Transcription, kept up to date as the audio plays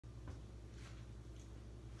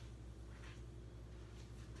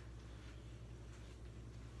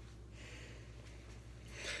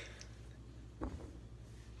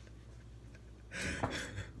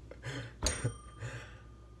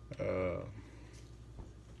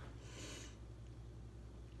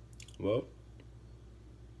Well,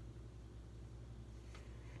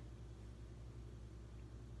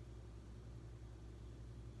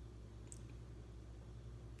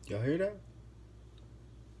 y'all hear that?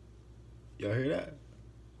 Y'all hear that?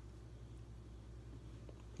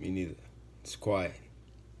 Me neither. It's quiet.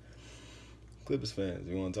 Clippers fans,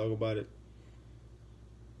 you want to talk about it?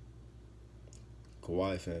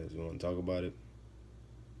 Kawhi fans, you want to talk about it?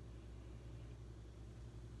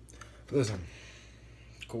 Listen,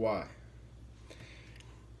 Kawhi,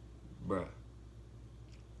 bruh,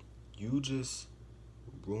 you just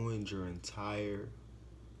ruined your entire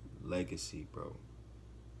legacy, bro.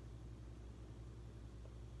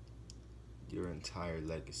 Your entire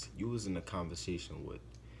legacy. You was in a conversation with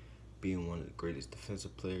being one of the greatest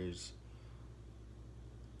defensive players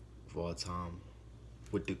of all time.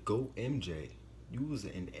 With the GOAT MJ. You was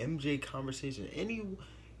in MJ conversation.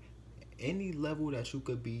 Any level that you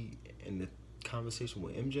could be in the conversation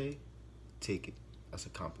with MJ, take it. That's a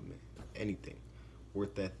compliment. Anything.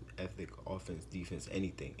 Worth ethic, offense, defense,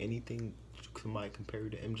 anything. Anything somebody compare you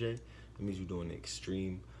to MJ, that means you're doing an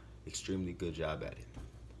extremely good job at it.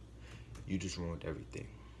 You just ruined everything.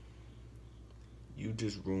 You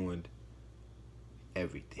just ruined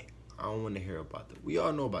everything. I don't want to hear about that. We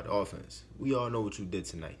all know about the offense. We all know what you did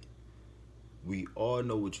tonight. We all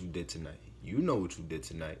know what you did tonight. You know what you did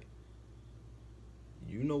tonight.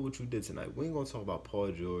 You know what you did tonight. We ain't going to talk about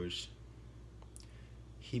Paul George.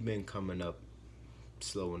 He been coming up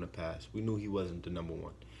slow in the past. We knew he wasn't the number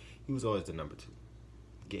one. He was always the number two.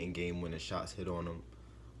 Getting game-winning shots hit on him.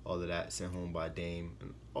 All of that. Sent home by Dame.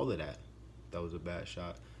 And all of that. That was a bad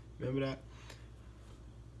shot. Remember that?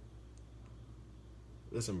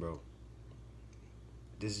 Listen, bro.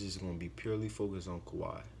 This is just going to be purely focused on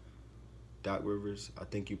Kawhi. Doc Rivers, I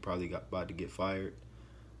think you probably about to get fired.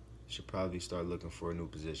 You should probably start looking for a new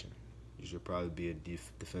position. You should probably be a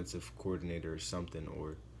defensive coordinator or something,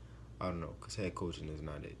 or I don't know, because head coaching is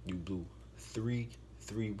not it. You blew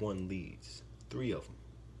 3-3-1 leads. 3 of them.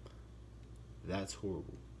 That's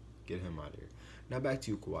horrible. Get him out of here. Now back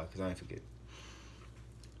to you, Kawhi, because I ain't forget.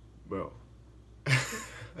 Bro.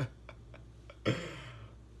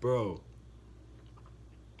 Bro.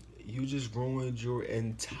 You just ruined your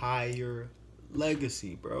entire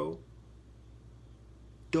legacy, bro.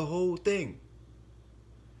 The whole thing.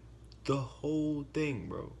 The whole thing,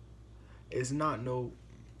 bro. It's not no,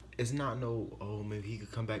 oh, maybe he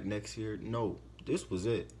could come back next year. No, this was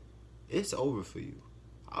it. It's over for you.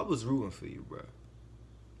 I was rooting for you, bro.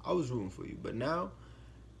 I was rooting for you. But now,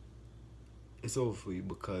 it's over for you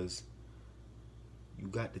because you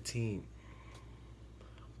got the team.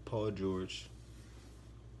 Paul George,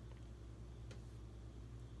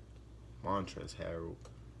 Montrezl Harrell,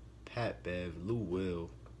 Pat Bev, Lou Will,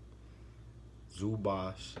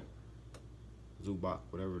 Zubac,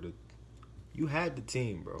 whatever the... You had the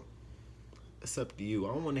team, bro. It's up to you. I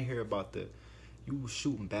don't want to hear about you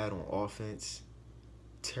shooting bad on offense,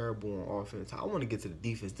 terrible on offense. I want to get to the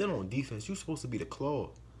defense. Then on defense, you're supposed to be the claw.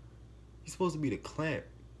 You're supposed to be the clamp.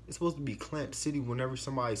 It's supposed to be clamp city whenever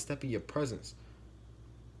somebody step in your presence.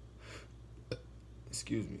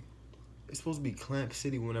 Excuse me. It's supposed to be clamp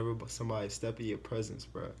city whenever somebody step in your presence,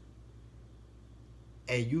 bro.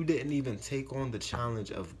 And you didn't even take on the challenge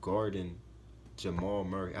of guarding Jamal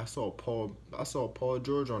Murray. I saw Paul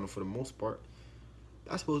George on him for the most part.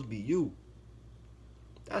 That's supposed to be you.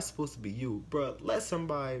 That's supposed to be you, bro. Let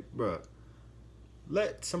somebody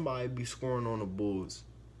be scoring on the Bulls.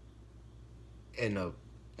 And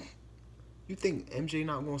you think MJ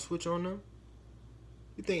not gonna switch on them?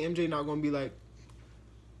 You think MJ not gonna be like,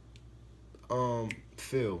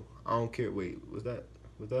 Phil? I don't care. Wait, was that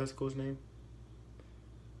his coach name?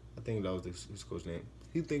 I think that was his coach name.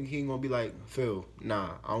 You think he ain't gonna be like, Phil,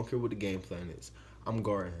 nah, I don't care what the game plan is. I'm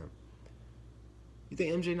guarding him. You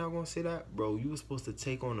think MJ not gonna say that? Bro, you were supposed to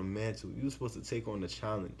take on the mantle. You were supposed to take on the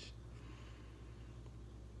challenge.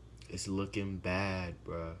 It's looking bad,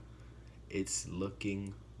 bro. It's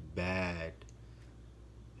looking bad.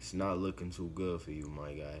 It's not looking too good for you,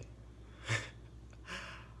 my guy.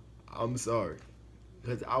 I'm sorry.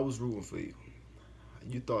 Because I was rooting for you.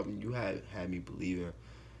 You thought you had me believing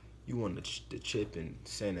you won the chip in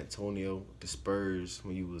San Antonio, the Spurs,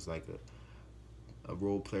 when you was like a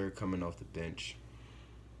role player coming off the bench.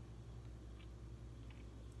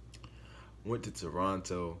 Went to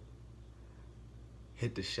Toronto,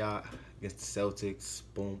 hit the shot against the Celtics,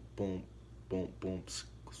 boom, boom, boom, boom,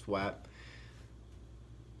 swap.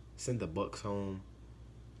 Sent the Bucks home.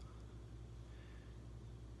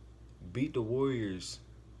 Beat the Warriors.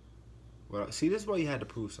 Well, see, this is why you had to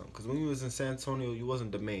prove something. Because when you was in San Antonio, you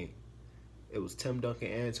wasn't the main. It was Tim Duncan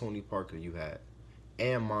and Tony Parker you had.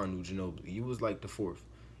 and Manu Ginobili. You was like the fourth.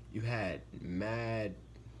 You had mad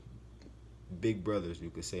big brothers, you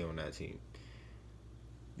could say, on that team.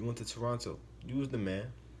 You went to Toronto. You was the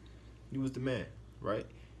man. You was the man, right?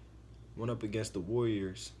 Went up against the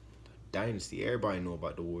Warriors. Dynasty. Everybody know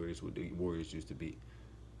about the Warriors, what the Warriors used to be.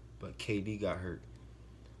 But KD got hurt.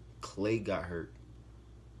 Clay got hurt.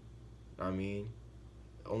 I mean,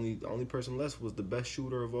 the only person left was the best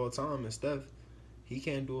shooter of all time, and Steph. He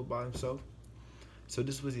can't do it by himself. So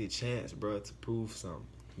this was your chance, bro, to prove something.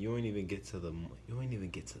 You ain't even get to the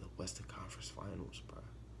Western Conference Finals, bro.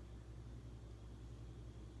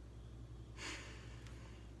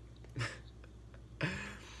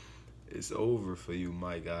 It's over for you,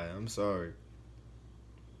 my guy. I'm sorry.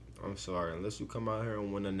 Unless you come out here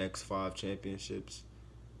and win the next 5 championships,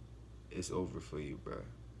 it's over for you, bro.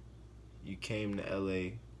 You came to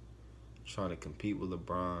LA trying to compete with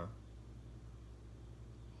LeBron.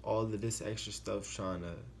 All of this extra stuff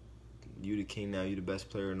you the king now, you the best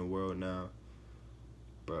player in the world now.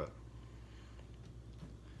 Bro,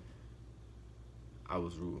 I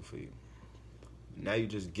was rooting for you. Now you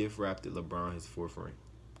just gift wrapped at LeBron his 4th ring.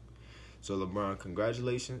 So LeBron,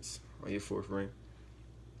 congratulations on your 4th ring.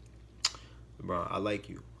 LeBron, I like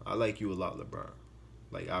you. I like you a lot, LeBron.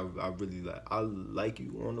 Like I really like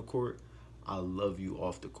you on the court. I love you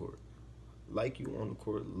off the court. Like you on the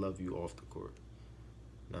court, love you off the court.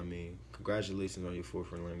 I mean, congratulations on your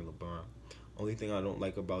 4th ring, LeBron. Only thing I don't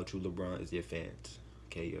like about you, LeBron, is your fans.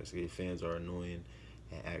 Okay, your fans are annoying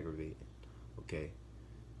and aggravating. Okay,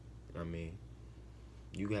 I mean,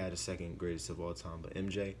 you had the 2nd greatest of all time, but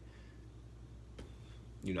MJ,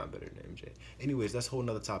 you're not better than MJ. Anyways, that's a whole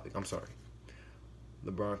nother topic. I'm sorry.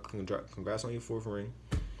 LeBron, congrats on your 4th ring.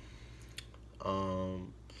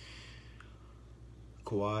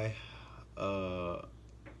 Kawhi,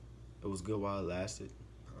 it was good while it lasted.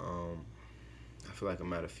 I feel like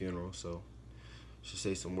I'm at a funeral, so I should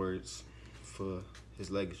say some words for his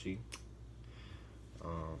legacy.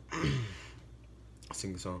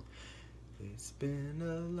 Sing the song. It's been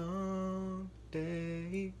a long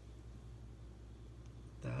day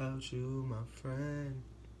without you, my friend,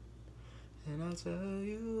 and I'll tell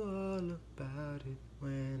you all about it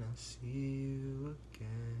when I see you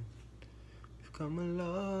again. We've come a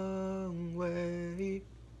long way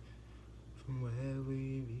from where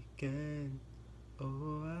we began.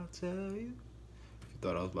 Oh, I'll tell you. If you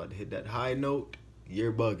thought I was about to hit that high note,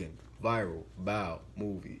 you're bugging. Viral, bow,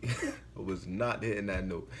 movie. I was not hitting that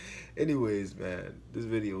note. Anyways, man, this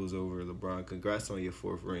video is over. LeBron, congrats on your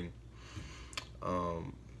 4th ring.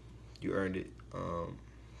 You earned it.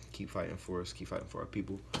 Keep fighting for us. Keep fighting for our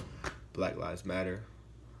people. Black Lives Matter.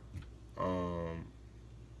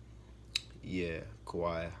 Yeah,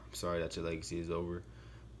 Kawhi, I'm sorry that your legacy is over.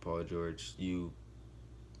 Paul George,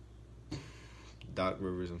 Doc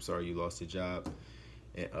Rivers, I'm sorry you lost your job.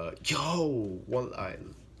 And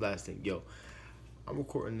last thing, I'm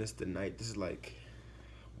recording this tonight. This is like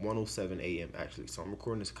 1:07 a.m. actually, so I'm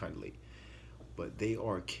recording this kind of late. But they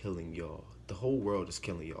are killing y'all. The whole world is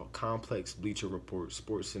killing y'all. Complex, Bleacher Report,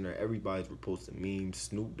 Sports Center, everybody's reposting memes.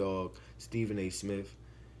 Snoop Dogg, Stephen A. Smith,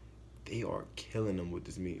 they are killing them with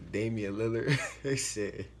this meme. Damian Lillard, they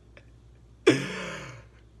said,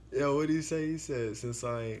 what did he say? He said,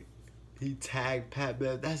 he tagged Pat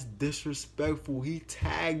Bev. That's disrespectful. He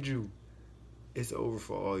tagged you. It's over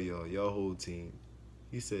for all y'all whole team.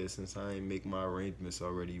 He said, since I ain't make my arrangements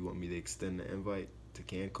already, you want me to extend the invite to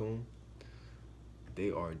Cancun?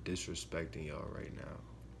 They are disrespecting y'all right now.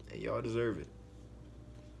 And y'all deserve it.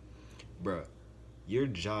 Bruh, your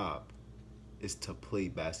job is to play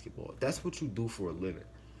basketball. That's what you do for a living.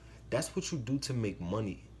 That's what you do to make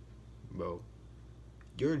money, bro.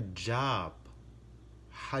 Your job,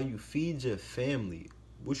 how you feed your family,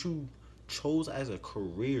 what you chose as a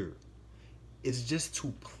career, is just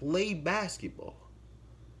to play basketball.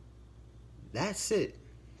 That's it.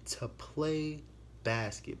 To play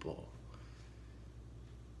basketball.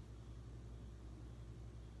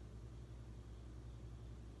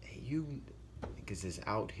 And you niggas is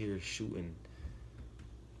out here shooting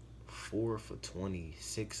 4 for 20,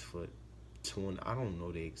 6 for 20. I don't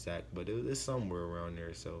know the exact, but it's somewhere around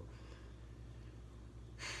there. So,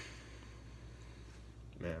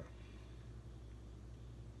 man,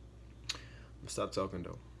 I'm gonna stop talking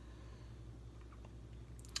though.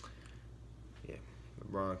 Yeah,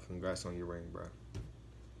 LeBron, congrats on your ring, bro.